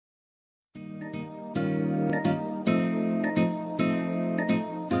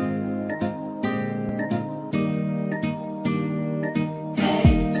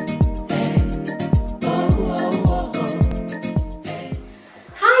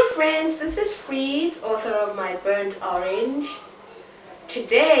friends, this is Fried, author of My Burnt Orange.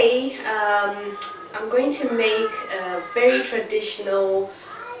 Today I'm going to make a very traditional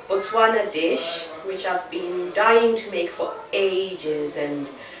Botswana dish which I've been dying to make for ages and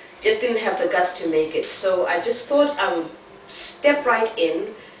just didn't have the guts to make it. So I just thought I would step right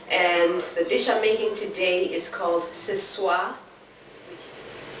in, and the dish I'm making today is called Seswaa.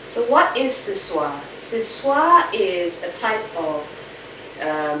 So what is Seswaa? Seswaa is a type of,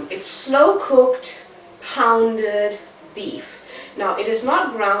 it's slow cooked, pounded beef. Now it is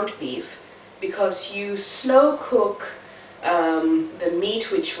not ground beef because you slow cook the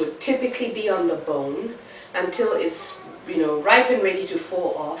meat, which would typically be on the bone, until it's ripe and ready to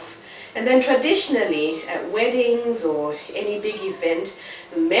fall off. And then traditionally at weddings or any big event,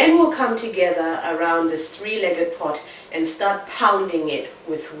 the men will come together around this three-legged pot and start pounding it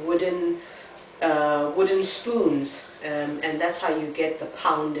with wooden spoons, and that's how you get the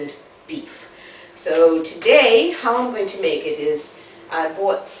pounded beef. So today, how I'm going to make it is, I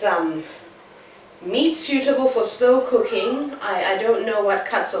bought some meat suitable for slow cooking. I don't know what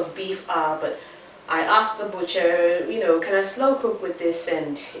cuts of beef are, but I asked the butcher, can I slow cook with this,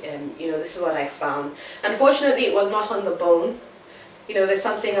 and this is what I found. Unfortunately, it was not on the bone. There's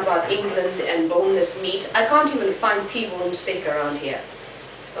something about England and boneless meat. I can't even find T-bone steak around here.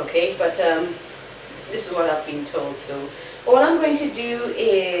 Okay, but this is what I've been told. So all I'm going to do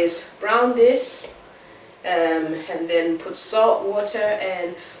is brown this, and then put salt, water,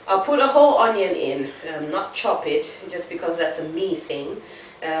 and I'll put a whole onion in, not chop it, just because that's a me thing.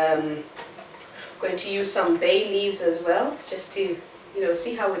 Going to use some bay leaves as well, just to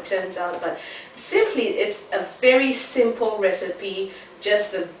see how it turns out. But simply, it's a very simple recipe.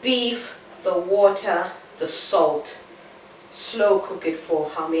 Just the beef, the water, the salt. Slow cook it for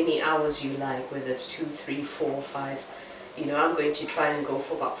how many hours you like, whether it's 2, 3, 4, 5. I'm going to try and go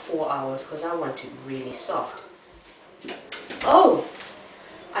for about 4 hours because I want it really soft. Oh,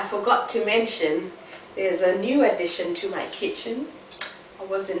 I forgot to mention, there's a new addition to my kitchen. I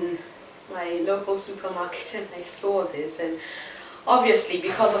was in my local supermarket and I saw this, and obviously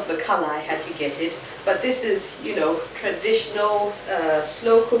because of the color I had to get it. But this is, traditional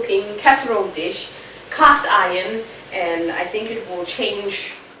slow cooking casserole dish, cast iron, and I think it will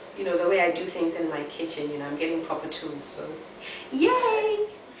change the way I do things in my kitchen. I'm getting proper tools, so yay!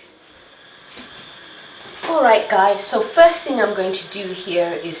 Alright guys, so first thing I'm going to do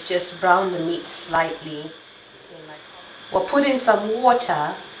here is just brown the meat slightly. We'll put in some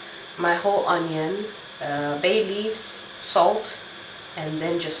water, my whole onion, bay leaves, salt, and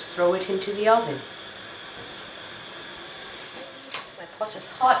then just throw it into the oven. My pot is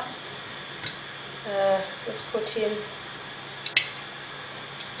hot. Let's put in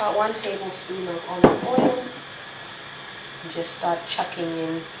about 1 tablespoon of olive oil and just start chucking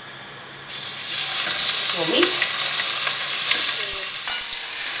in your meat.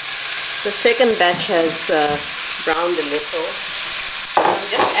 The second batch has browned a little. I'm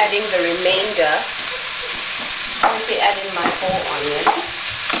just adding the remainder. I'm going to be adding my whole onion.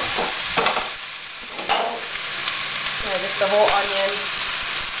 Just the whole onion.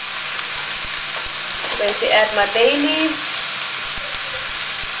 I'm going to add my bay leaves.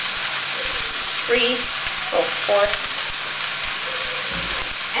 3 or 4.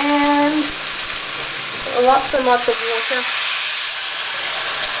 And lots and lots of water.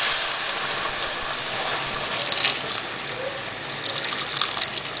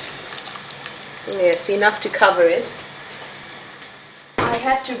 Yes, enough to cover it. I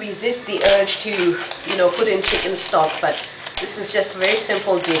had to resist the urge to, put in chicken stock, but this is just a very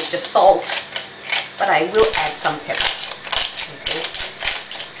simple dish, just salt, but I will add some pepper. Okay.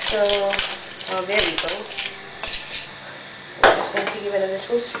 So, there we go. I'm just going to give it a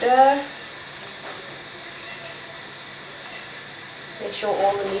little stir. Make sure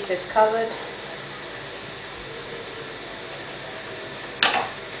all the meat is covered.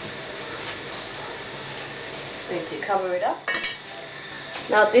 Going to cover it up.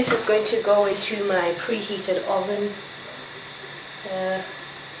 Now this is going to go into my preheated oven,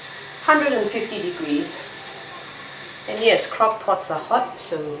 150 degrees. And yes, crock pots are hot,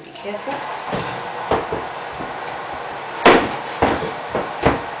 so be careful.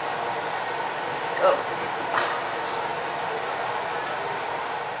 Go.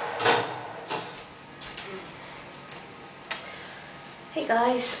 Hey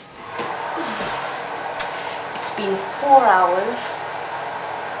guys. It's been 4 hours,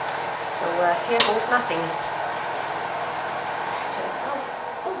 so here goes nothing. Let's turn it off.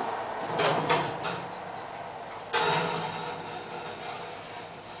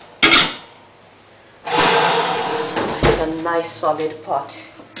 It's a nice solid pot.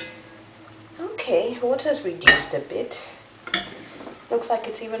 Okay, water's reduced a bit. Looks like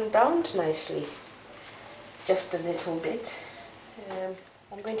it's even browned nicely. Just a little bit.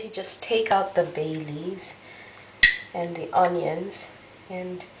 I'm going to just take out the bay leaves and the onions,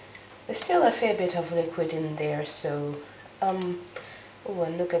 and there's still a fair bit of liquid in there, so oh,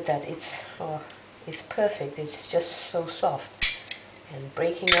 and look at that, it's perfect. It's just so soft and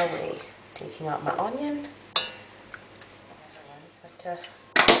breaking away. Taking out my onion, but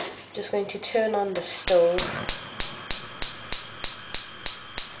just going to turn on the stove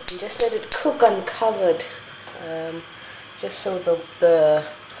and just let it cook uncovered, just so the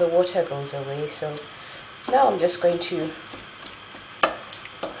water goes away. So now I'm just going to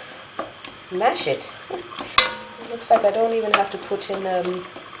mash it. It looks like I don't even have to put in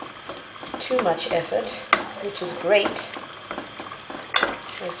too much effort, which is great,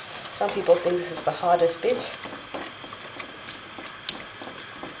 because some people think this is the hardest bit.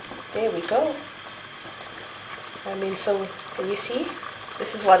 There we go. I mean, so can you see?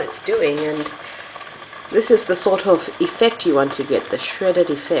 This is what it's doing, and this is the sort of effect you want to get, the shredded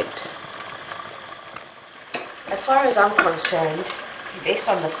effect. As far as I'm concerned, based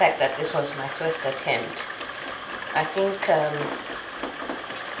on the fact that this was my first attempt, I think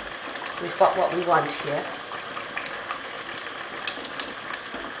we've got what we want here.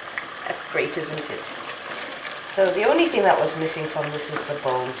 That's great, isn't it? So the only thing that was missing from this is the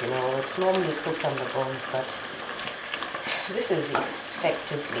bones, you know. It's normally cooked on the bones, but this is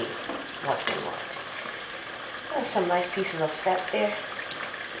effectively what we want. There's some nice pieces of fat there.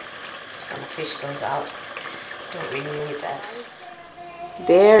 Just gonna fish those out. Don't really need that.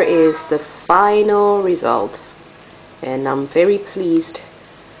 There is the final result, and I'm very pleased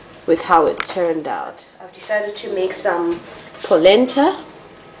with how it's turned out. I've decided to make some polenta.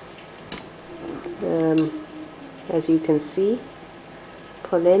 As you can see,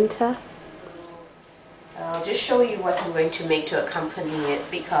 polenta. I'll just show you what I'm going to make to accompany it,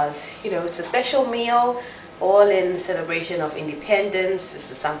 because, you know, it's a special meal, all in celebration of independence.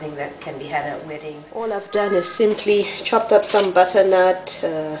 This is something that can be had at weddings. All I've done is simply chopped up some butternut,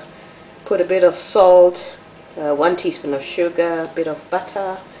 put a bit of salt, 1 teaspoon of sugar, a bit of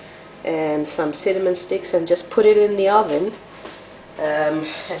butter, and some cinnamon sticks, and just put it in the oven. And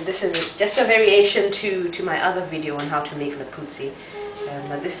this is just a variation to my other video on how to make leputsi.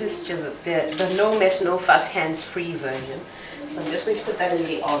 But this is just the no mess, no fuss, hands-free version. So I'm just going to put that in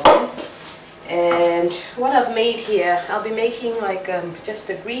the oven. And what I've made here, I'll be making like just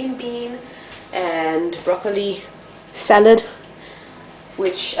a green bean and broccoli salad,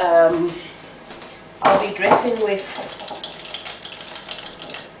 which I'll be dressing with.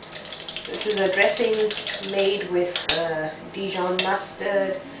 This is a dressing made with Dijon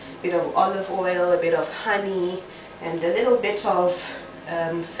mustard, a bit of olive oil, a bit of honey, and a little bit of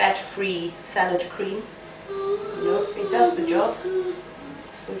fat-free salad cream. You know, it does the job.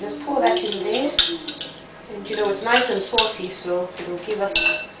 So just pour that in there, and you know, it's nice and saucy, so it will give us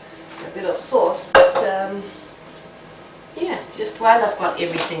a bit of sauce. But yeah, just while I've got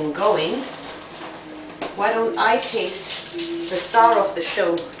everything going, why don't I taste the star of the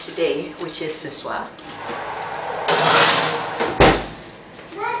show today, which is Seswaa.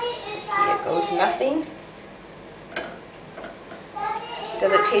 Here goes nothing.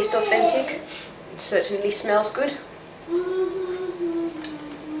 Does it taste authentic? It certainly smells good.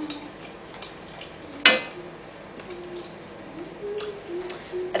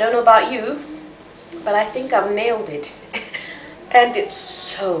 I don't know about you, but I think I've nailed it. And it's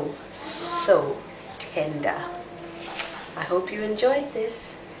so tender. I hope you enjoyed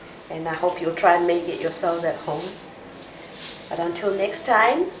this, and I hope you'll try and make it yourselves at home. But until next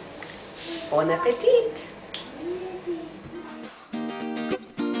time, bon appetit!